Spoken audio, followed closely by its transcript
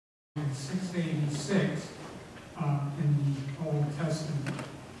in 686 in the Old Testament.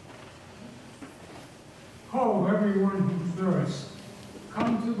 Ho, everyone who thirsts,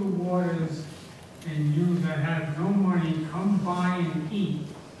 come to the waters, and you that have no money, come buy and eat.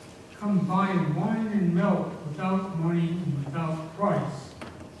 Come buy wine and milk without money and without price.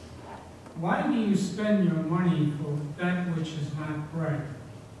 Why do you spend your money for that which is not bread,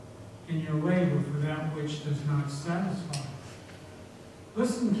 and your labor for that which does not satisfy?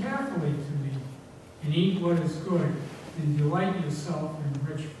 Listen carefully to me, and eat what is good, and delight yourself in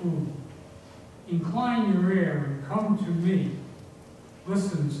rich food. Incline your ear and come to me.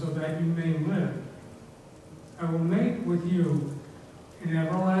 Listen so that you may live. I will make with you an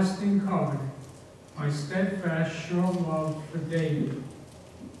everlasting covenant, my steadfast, sure love for David.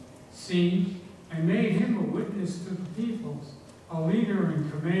 See, I made him a witness to the peoples, a leader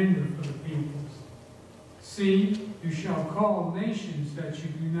and commander for the peoples. See, you shall call nations that you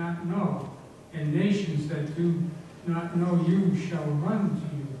do not know, and nations that do not know you shall run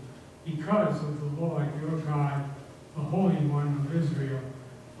to you, because of the Lord your God, the Holy One of Israel,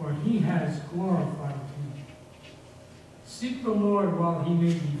 for he has glorified him. Seek the Lord while he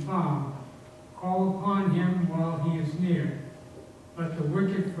may be found. Call upon him while he is near. Let the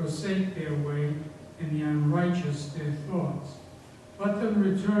wicked forsake their way, and the unrighteous their thoughts. Let them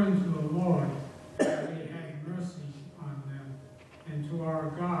return to the Lord, for he had mercy on them, and to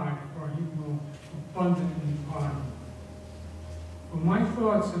our God, for he will abundantly pardon. For my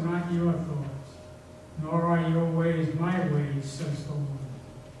thoughts are not your thoughts, nor are your ways my ways, says the Lord.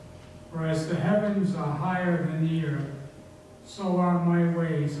 For as the heavens are higher than the earth, so are my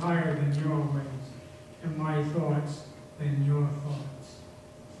ways higher than your ways, and my thoughts than your thoughts.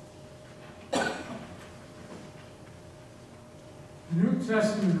 The New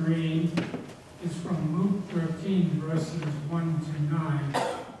Testament reading is from Luke 13, verses 1 to 9,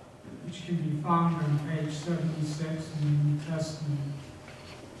 which can be found on page 76 in the New Testament.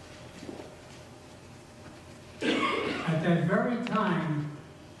 At that very time,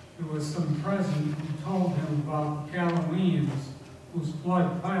 there was some present who told him about the Galileans whose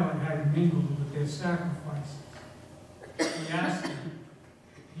blood Pilate had mingled with their sacrifices. He asked him,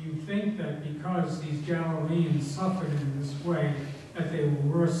 do you think that because these Galileans suffered in this way, that they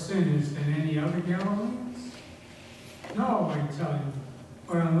were worse sinners than any other Galileans? No, I tell you,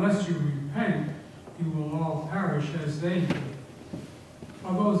 but unless you repent, you will all perish as they did.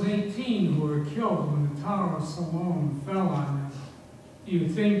 For those 18 who were killed when the Tower of Siloam fell on them, do you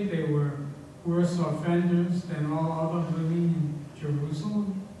think they were worse offenders than all other living in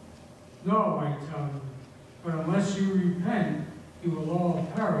Jerusalem? No, I tell you, but unless you repent, you will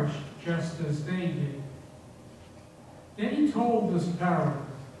all perish just as they did. Then he told this parable.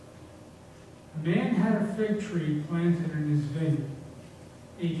 A man had a fig tree planted in his vineyard.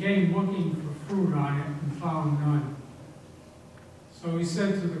 He came looking for fruit on it and found none. So he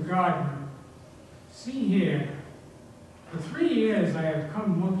said to the gardener, see here, for 3 years I have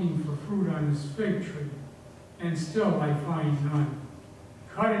come looking for fruit on this fig tree, and still I find none.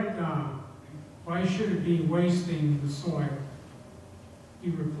 Cut it down. Why should it be wasting the soil? He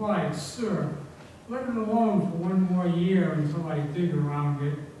replied, Sir, let it alone for 1 more year until I dig around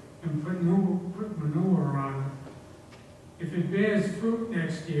it and put manure on it. If it bears fruit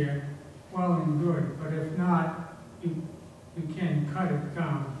next year, well and good, but if not, you can cut it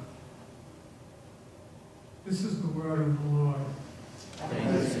down. This is the word of the Lord.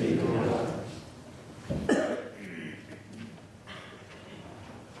 Thanks be to God.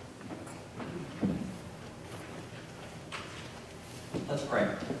 Let's pray.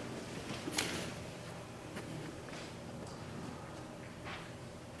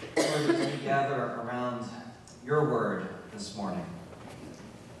 Lord, as we gather around your word this morning,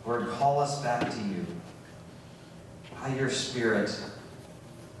 Lord, call us back to you. By your Spirit,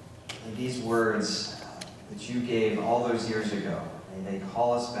 may these words that you gave all those years ago, may they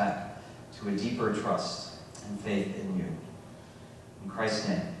call us back to a deeper trust and faith in you. In Christ's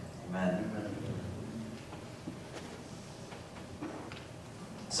name, amen. Amen.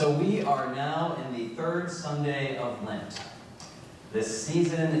 So we are now in the 3rd Sunday of Lent, this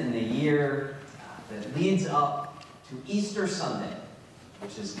season in the year that leads up to Easter Sunday,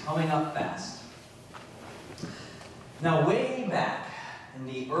 which is coming up fast. Now, way back in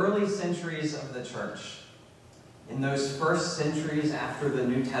the early centuries of the church, in those first centuries after the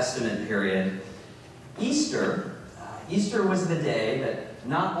New Testament period, Easter was the day that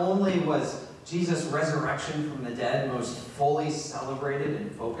not only was Jesus' resurrection from the dead most fully celebrated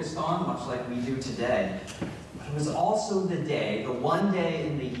and focused on, much like we do today, but it was also the day, the one day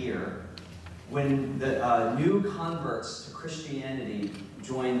in the year, when the new converts to Christianity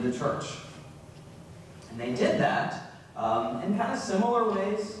join the church. And they did that in kind of similar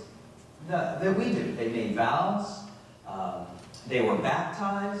ways that we do. They made vows. They were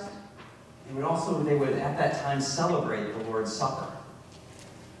baptized. They would at that time celebrate the Lord's Supper.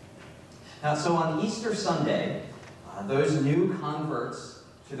 Now, so on Easter Sunday, those new converts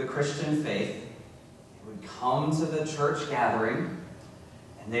to the Christian faith would come to the church gathering,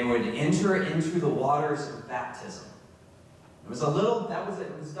 and they would enter into the waters of baptism. It was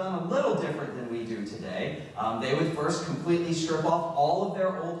done a little different than we do today. They would first completely strip off all of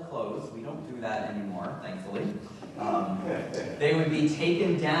their old clothes. We don't do that anymore, thankfully. They would be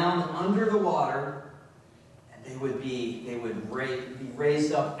taken down under the water, and they would be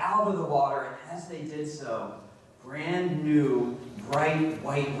raised up out of the water, and as they did so, brand new, bright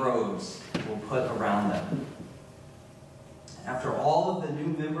white robes were put around them. After all of the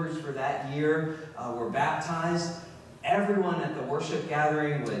new members for that year were baptized, everyone at the worship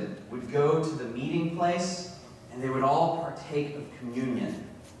gathering would go to the meeting place, and they would all partake of communion.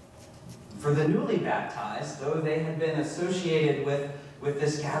 For the newly baptized, though they had been associated with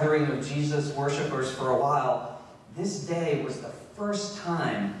this gathering of Jesus worshipers for a while, this day was the first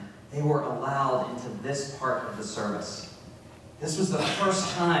time they were allowed into this part of the service. This was the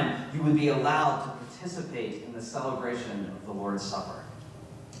first time you would be allowed to participate in the celebration of the Lord's Supper.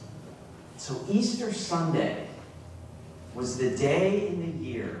 So Easter Sunday was the day in the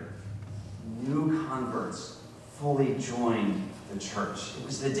year new converts fully joined the church. It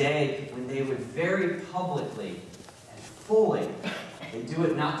was the day when they would very publicly and fully, they do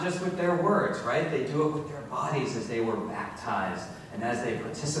it not just with their words, right? They do it with their bodies as they were baptized and as they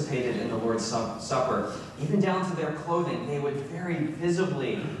participated in the Lord's Supper. Even down to their clothing, they would very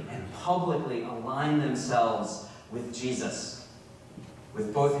visibly and publicly align themselves with Jesus,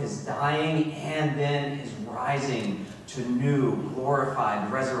 with both his dying and then his rising to new,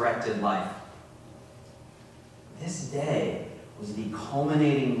 glorified, resurrected life. This day was the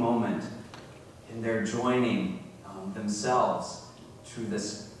culminating moment in their joining themselves to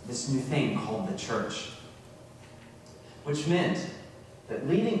this new thing called the church. Which meant that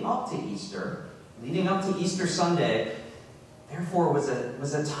leading up to Easter Sunday, therefore was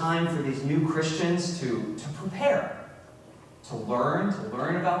a time for these new Christians to prepare, to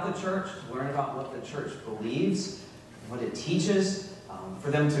learn about the church, to learn about what the church believes, what it teaches, for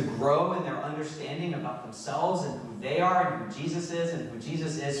them to grow in their understanding about themselves and who they are and who Jesus is and who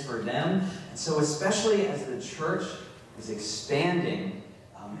Jesus is for them. And so especially as the church is expanding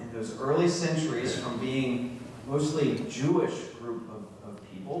in those early centuries from being a mostly Jewish group of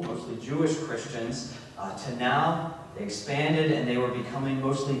people, mostly Jewish Christians, to now they expanded and they were becoming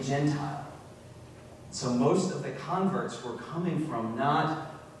mostly Gentile. So most of the converts were coming from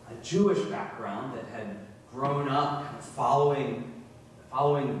not a Jewish background that had grown up kind of following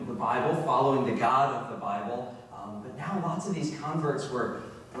the Bible, following the God of the Bible. But now lots of these converts were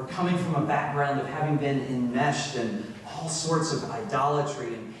coming from a background of having been enmeshed in all sorts of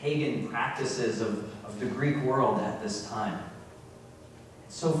idolatry and pagan practices of the Greek world at this time.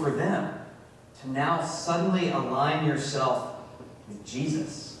 So for them, to now suddenly align yourself with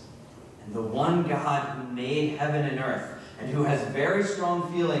Jesus and the one God who made heaven and earth, and who has very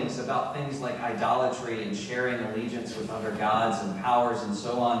strong feelings about things like idolatry and sharing allegiance with other gods and powers and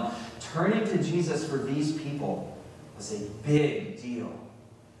so on, turning to Jesus for these people was a big deal,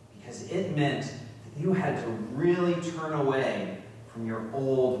 because it meant that you had to really turn away from your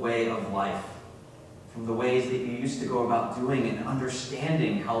old way of life, from the ways that you used to go about doing and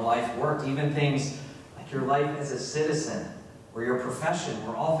understanding how life worked, even things like your life as a citizen or your profession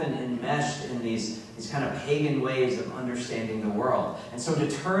were often enmeshed in these kind of pagan ways of understanding the world. And so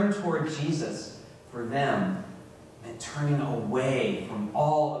to turn toward Jesus for them meant turning away from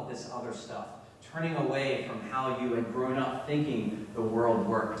all of this other stuff, turning away from how you had grown up thinking the world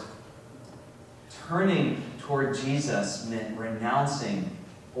worked. Turning toward Jesus meant renouncing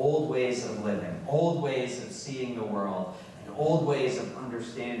old ways of living, old ways of seeing the world, and old ways of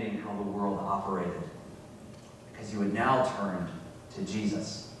understanding how the world operated, because you had now turned to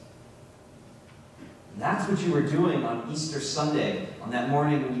Jesus. And that's what you were doing on Easter Sunday, on that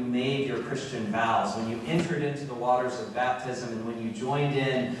morning when you made your Christian vows, when you entered into the waters of baptism, and when you joined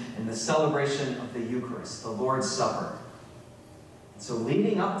in the celebration of the Eucharist, the Lord's Supper. And so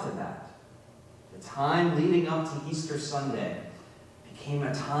leading up to that, the time leading up to Easter Sunday became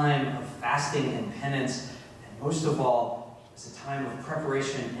a time of fasting and penance, and most of all, it was a time of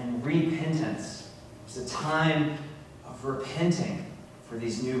preparation and repentance. It was a time of repenting for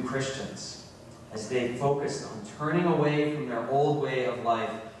these new Christians, as they focused on turning away from their old way of life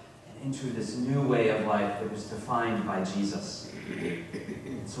and into this new way of life that was defined by Jesus.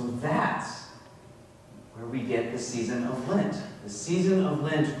 So that's where we get the season of Lent. The season of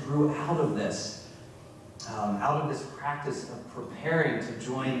Lent grew out of this practice of preparing to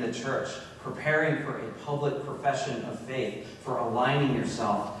join the church, preparing for a public profession of faith, for aligning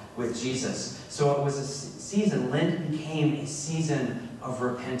yourself with Jesus. So it was a season, Lent became a season of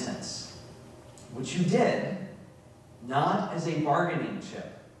repentance, which you did not as a bargaining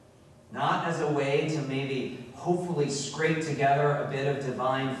chip, not as a way to maybe hopefully scrape together a bit of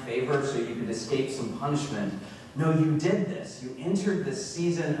divine favor so you could escape some punishment. No, you did this. You entered this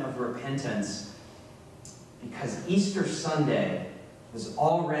season of repentance because Easter Sunday was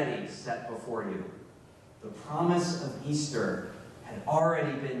already set before you. The promise of Easter had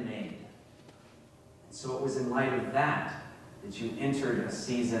already been made. And so it was in light of that that you entered a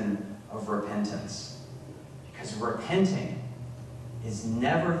season of repentance. Because repenting is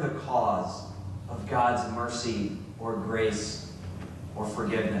never the cause of God's mercy or grace or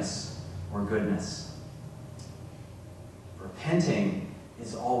forgiveness or goodness. Repenting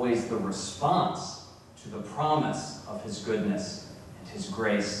is always the response to the promise of his goodness and his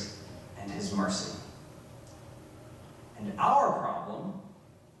grace and his mercy. And our problem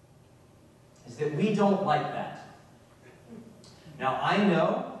is that we don't like that. Now, I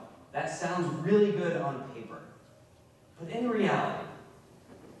know that sounds really good on paper, but in reality,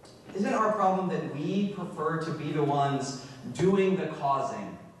 isn't our problem that we prefer to be the ones doing the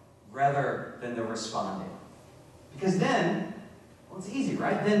causing rather than the responding? Because then, well, it's easy,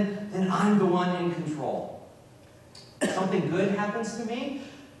 right? Then I'm the one in control. If something good happens to me,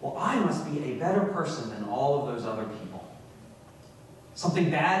 well, I must be a better person than all of those other people.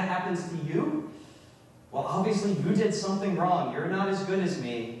 Something bad happens to you, well, obviously you did something wrong. You're not as good as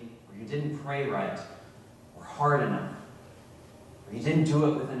me, or you didn't pray right, or hard enough, or you didn't do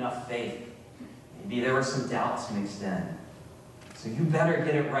it with enough faith. Maybe there were some doubts mixed in. So you better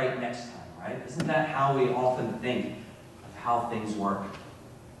get it right next time, right? Isn't that how we often think of how things work?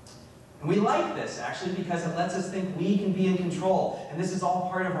 And we like this, actually, because it lets us think we can be in control. And this is all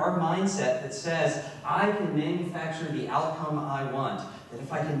part of our mindset that says, I can manufacture the outcome I want. That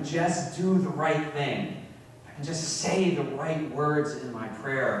if I can just do the right thing, if I can just say the right words in my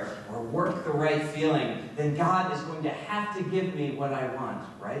prayer, or work the right feeling, then God is going to have to give me what I want,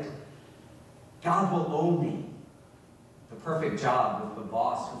 right? God will owe me the perfect job with the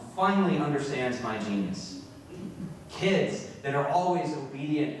boss who finally understands my genius. Kids that are always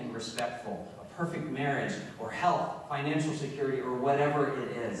obedient and respectful, a perfect marriage, or health, financial security, or whatever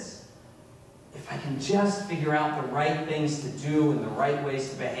it is. If I can just figure out the right things to do and the right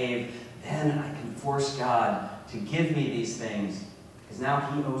ways to behave, then I can force God to give me these things, because now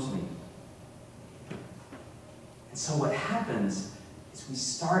he owes me. And so what happens is we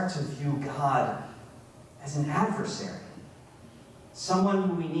start to view God as an adversary, someone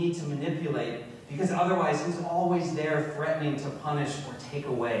who we need to manipulate, because otherwise he's always there threatening to punish or take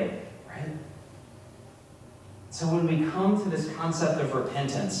away, right? So when we come to this concept of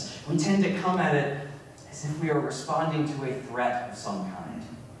repentance, we tend to come at it as if we are responding to a threat of some kind.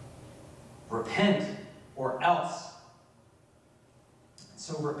 Repent or else.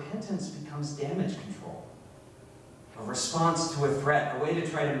 So repentance becomes damage control, a response to a threat, a way to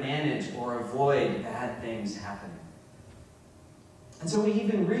try to manage or avoid bad things happening. And so we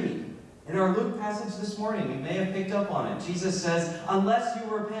even read, in our Luke passage this morning, we may have picked up on it. Jesus says, unless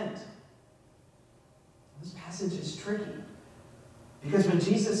you repent. This passage is tricky. Because when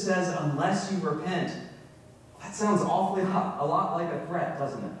Jesus says, unless you repent, that sounds awfully a lot like a threat,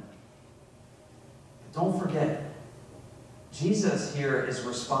 doesn't it? But don't forget, Jesus here is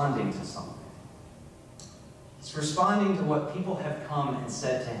responding to something. He's responding to what people have come and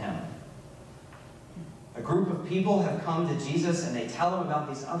said to him. A group of people have come to Jesus and they tell him about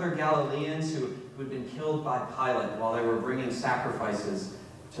these other Galileans who had been killed by Pilate while they were bringing sacrifices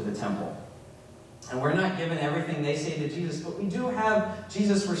to the temple. And we're not given everything they say to Jesus, but we do have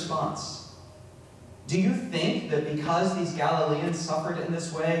Jesus' response. Do you think that because these Galileans suffered in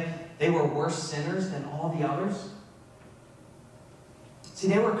this way, they were worse sinners than all the others? See,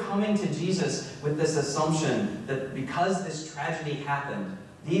 they were coming to Jesus with this assumption that because this tragedy happened,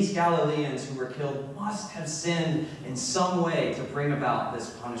 these Galileans who were killed must have sinned in some way to bring about this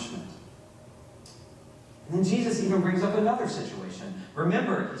punishment. And then Jesus even brings up another situation.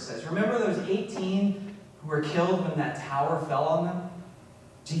 Remember, he says, remember those 18 who were killed when that tower fell on them?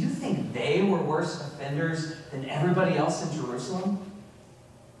 Do you think they were worse offenders than everybody else in Jerusalem?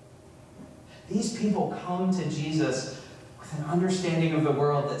 These people come to Jesus with an understanding of the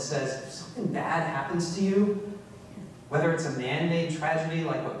world that says, if something bad happens to you, Whether it's a man-made tragedy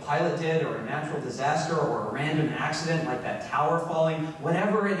like what Pilate did, or a natural disaster, or a random accident like that tower falling,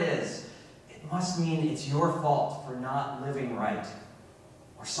 whatever it is, it must mean it's your fault for not living right,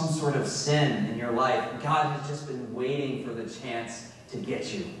 or some sort of sin in your life. God has just been waiting for the chance to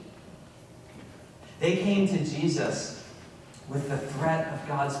get you. They came to Jesus with the threat of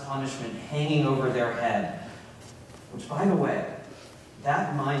God's punishment hanging over their head, which, by the way,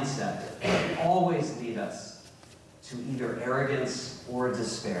 that mindset will always lead us to either arrogance or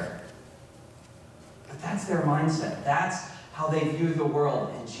despair. But that's their mindset. That's how they view the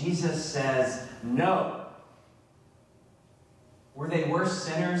world. And Jesus says, no. Were they worse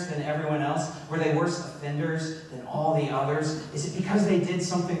sinners than everyone else? Were they worse offenders than all the others? Is it because they did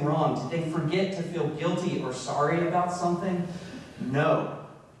something wrong? Did they forget to feel guilty or sorry about something? No.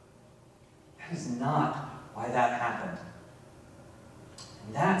 That is not why that happened.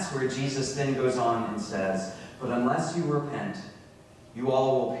 And that's where Jesus then goes on and says, but unless you repent, you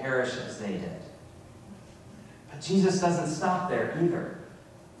all will perish as they did. But Jesus doesn't stop there either.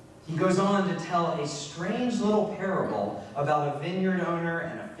 He goes on to tell a strange little parable about a vineyard owner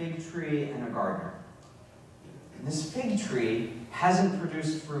and a fig tree and a gardener. And this fig tree hasn't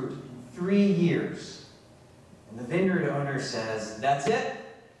produced fruit in 3 years. And the vineyard owner says, that's it,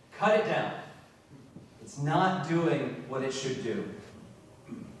 cut it down. It's not doing what it should do.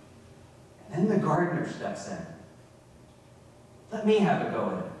 And then the gardener steps in. Let me have a go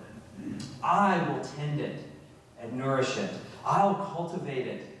at it. I will tend it and nourish it. I'll cultivate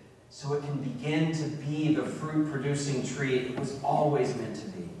it so it can begin to be the fruit-producing tree it was always meant to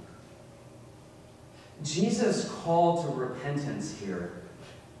be. Jesus' call to repentance here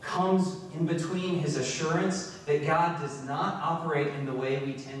comes in between his assurance that God does not operate in the way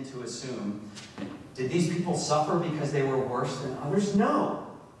we tend to assume. Did these people suffer because they were worse than others? No.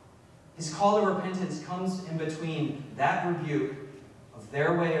 His call to repentance comes in between that rebuke of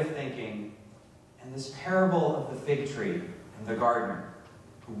their way of thinking and this parable of the fig tree and the gardener,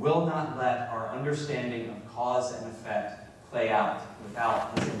 who will not let our understanding of cause and effect play out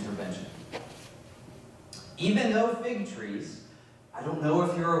without his intervention. Even though fig trees, I don't know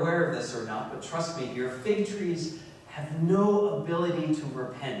if you're aware of this or not, but trust me here, fig trees have no ability to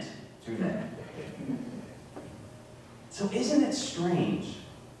repent, do they? So isn't it strange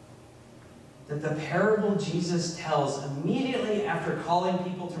that the parable Jesus tells immediately after calling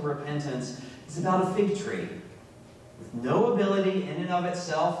people to repentance is about a fig tree with no ability in and of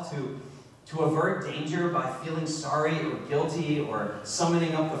itself to avert danger by feeling sorry or guilty or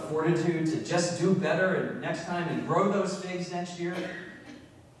summoning up the fortitude to just do better and next time and grow those figs next year? And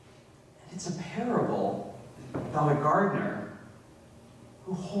it's a parable about a gardener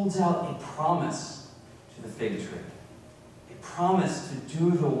who holds out a promise to the fig tree. A promise to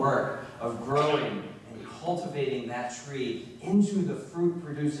do the work of growing and cultivating that tree into the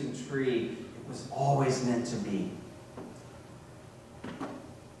fruit-producing tree it was always meant to be.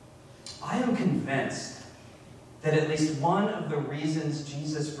 I am convinced that at least one of the reasons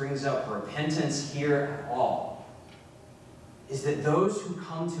Jesus brings up repentance here at all is that those who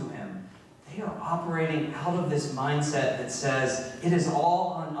come to him, they are operating out of this mindset that says, it is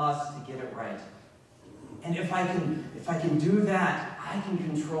all on us to get it right. And if I can do that, I can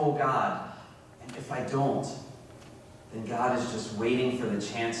control God. And if I don't, then God is just waiting for the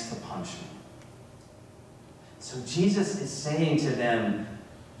chance to punish me. So Jesus is saying to them,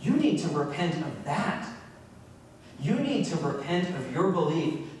 you need to repent of that. You need to repent of your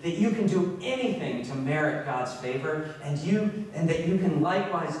belief that you can do anything to merit God's favor, and that you can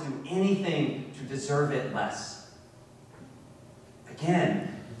likewise do anything to deserve it less. Again,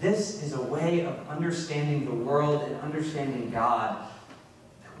 this is a way of understanding the world and understanding God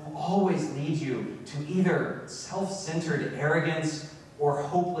that will always lead you to either self-centered arrogance or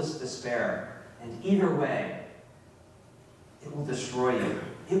hopeless despair. And either way, it will destroy you.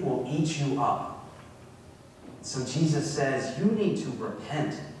 It will eat you up. So Jesus says, you need to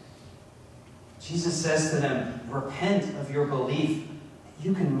repent. Jesus says to them, repent of your belief that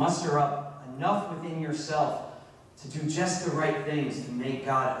you can muster up enough within yourself to do just the right things to make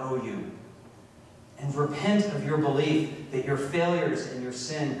God owe you. And repent of your belief that your failures and your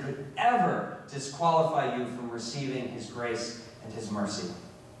sin could ever disqualify you from receiving his grace and his mercy.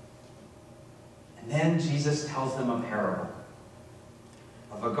 And then Jesus tells them a parable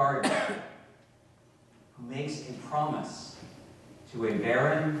of a gardener who makes a promise to a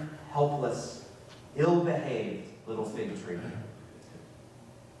barren, helpless, ill-behaved little fig tree.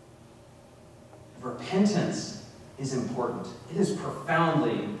 Repentance is important. It is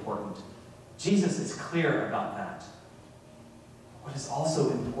profoundly important. Jesus is clear about that. What is also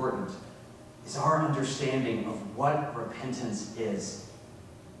important is our understanding of what repentance is.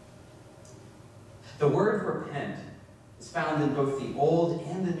 The word repent is found in both the Old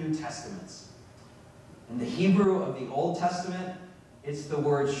and the New Testaments. In the Hebrew of the Old Testament, it's the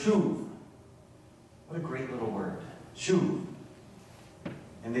word shuv. What a great little word, shuv.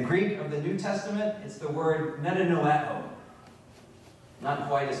 In the Greek of the New Testament, it's the word metanoeo. Not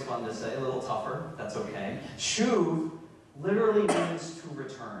quite as fun to say, a little tougher, that's okay. Shuv literally means to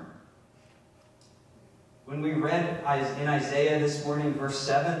return. When we read in Isaiah this morning, verse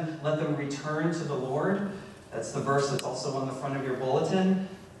 7, let them return to the Lord. That's the verse that's also on the front of your bulletin.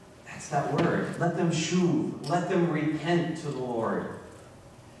 That's that word. Let them shuv. Let them repent to the Lord.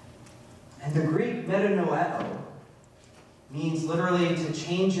 And the Greek metanoeo means literally to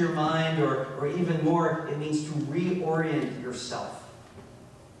change your mind, or even more, it means to reorient yourself.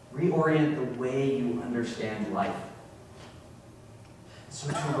 Reorient the way you understand life. So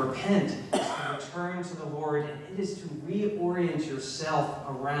to repent is to return to the Lord, and it is to reorient yourself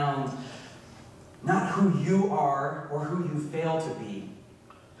around not who you are or who you fail to be,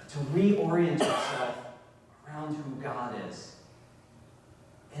 but to reorient yourself around who God is.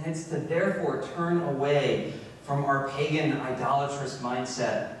 And it's to therefore turn away from our pagan, idolatrous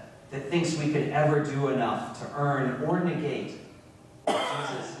mindset that thinks we could ever do enough to earn or negate what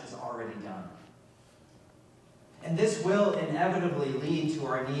Jesus has already done. And this will inevitably lead to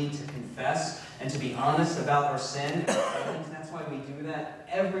our need to confess and to be honest about our sin. And that's why we do that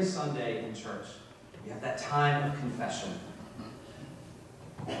every Sunday in church. We have that time of confession.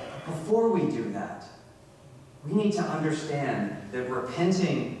 Before we do that, we need to understand that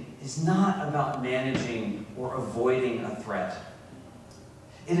repenting is not about managing or avoiding a threat.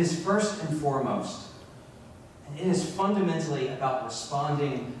 It is first and foremost, and it is fundamentally about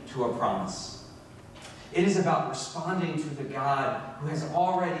responding to a promise. It is about responding to the God who has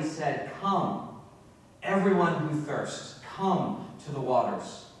already said, come, everyone who thirsts, come to the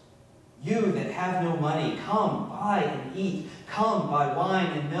waters. You that have no money, come, buy and eat. Come, buy wine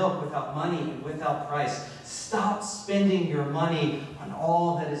and milk without money and without price. Stop spending your money on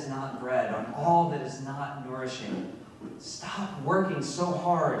all that is not bread, on all that is not nourishing. Stop working so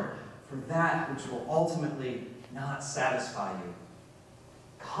hard for that which will ultimately not satisfy you.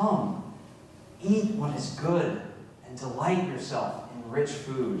 Come, eat what is good and delight yourself in rich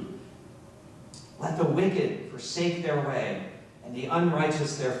food. Let the wicked forsake their way and the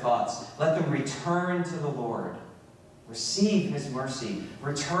unrighteous their thoughts. Let them return to the Lord. Receive his mercy.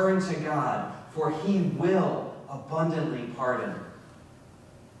 Return to God, for he will abundantly pardon.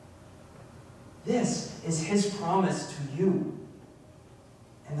 This is his promise to you.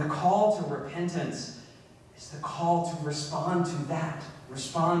 And the call to repentance is the call to respond to that.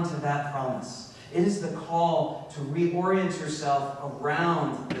 Respond to that promise. It is the call to reorient yourself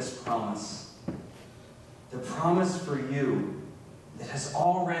around this promise. The promise for you that has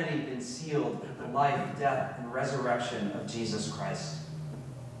already been sealed in the life, death, and resurrection of Jesus Christ.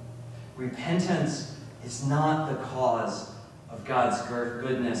 Repentance is not the cause of God's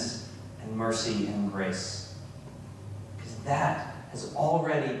goodness and mercy and grace, because that has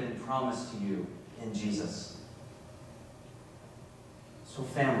already been promised to you in Jesus. So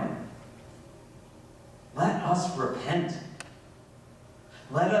family, let us repent.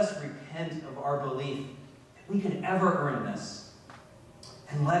 Let us repent of our belief that we could ever earn this.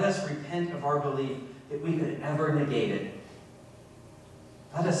 And let us repent of our belief that we could ever negate it.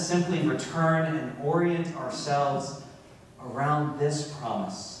 Let us simply return and orient ourselves around this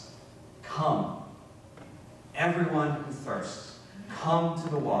promise. Come, everyone who thirsts, come to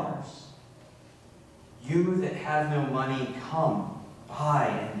the waters. You that have no money, come, buy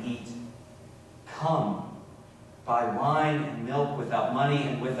and eat. Come, buy wine and milk without money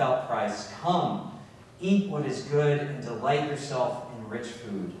and without price. Come, eat what is good and delight yourself in rich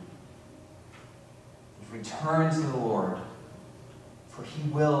food. Return to the Lord, for he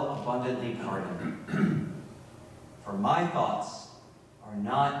will abundantly pardon. For my thoughts are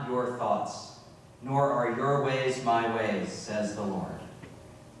not your thoughts, nor are your ways my ways, says the Lord.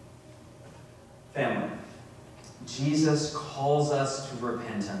 Family, Jesus calls us to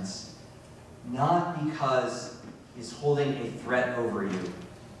repentance, not because he's holding a threat over you,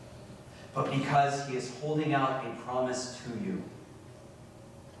 but because he is holding out a promise to you.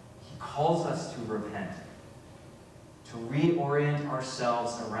 He calls us to repent, to reorient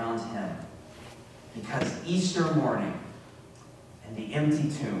ourselves around him, because Easter morning and the empty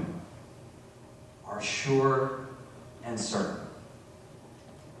tomb are sure and certain.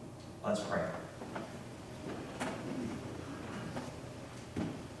 Let's pray.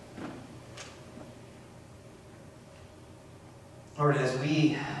 Lord, as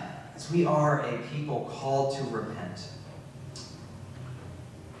we as we are a people called to repent.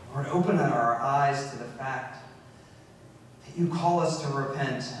 Lord, open our eyes to the fact that you call us to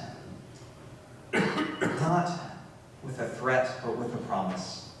repent, not with a threat, but with a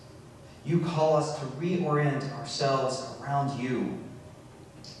promise. You call us to reorient ourselves around you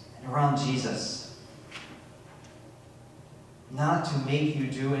and around Jesus. Not to make you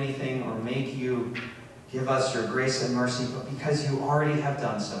do anything or make you give us your grace and mercy, but because you already have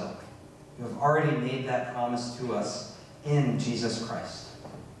done so. You have already made that promise to us in Jesus Christ.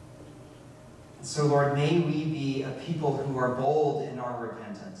 And so, Lord, may we be a people who are bold in our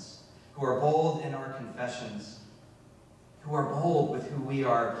repentance, who are bold in our confessions, who are bold with who we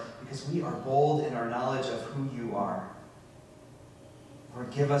are, because we are bold in our knowledge of who you are.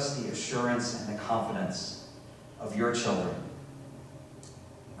 Lord, give us the assurance and the confidence of your children.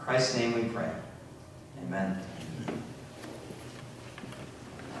 In Christ's name we pray. Amen.